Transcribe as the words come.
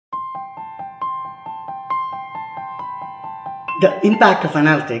The impact of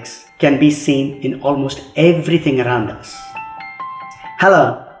analytics can be seen in almost everything around us.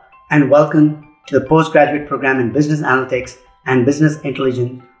 Hello, and welcome to the postgraduate program in Business Analytics and Business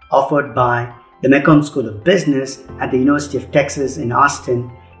Intelligence offered by the McCombs School of Business at the University of Texas in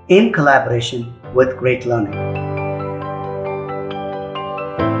Austin in collaboration with Great Learning.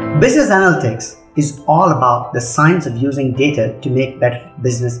 Business analytics is all about the science of using data to make better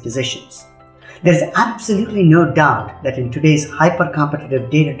business decisions. There is absolutely no doubt that in today's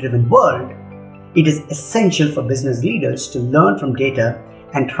hyper-competitive data-driven world, it is essential for business leaders to learn from data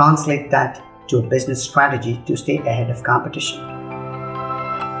and translate that to a business strategy to stay ahead of competition.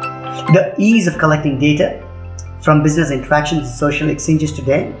 The ease of collecting data from business interactions and social exchanges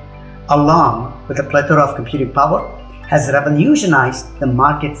today, along with a plethora of computing power, has revolutionized the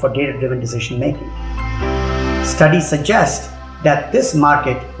market for data-driven decision-making. Studies suggest that this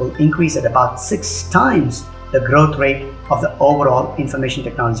market will increase at about 6 times the growth rate of the overall information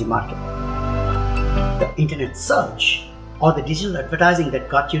technology market. The internet search or the digital advertising that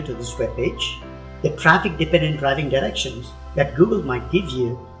got you to this webpage, the traffic-dependent driving directions that Google might give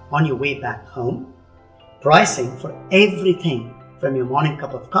you on your way back home, pricing for everything from your morning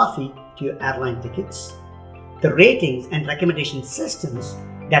cup of coffee to your airline tickets, the ratings and recommendation systems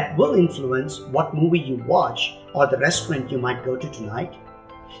that will influence what movie you watch or the restaurant you might go to tonight.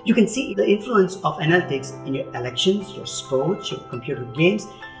 You can see the influence of analytics in your elections, your sports, your computer games,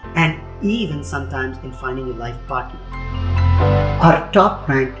 and even sometimes in finding a life partner. Our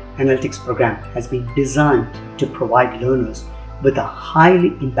top-ranked analytics program has been designed to provide learners with a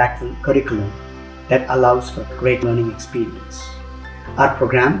highly impactful curriculum that allows for a great learning experience. Our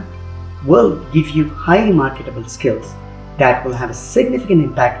program will give you highly marketable skills that will have a significant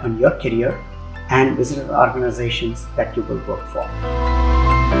impact on your career and visitor organizations that you will work for.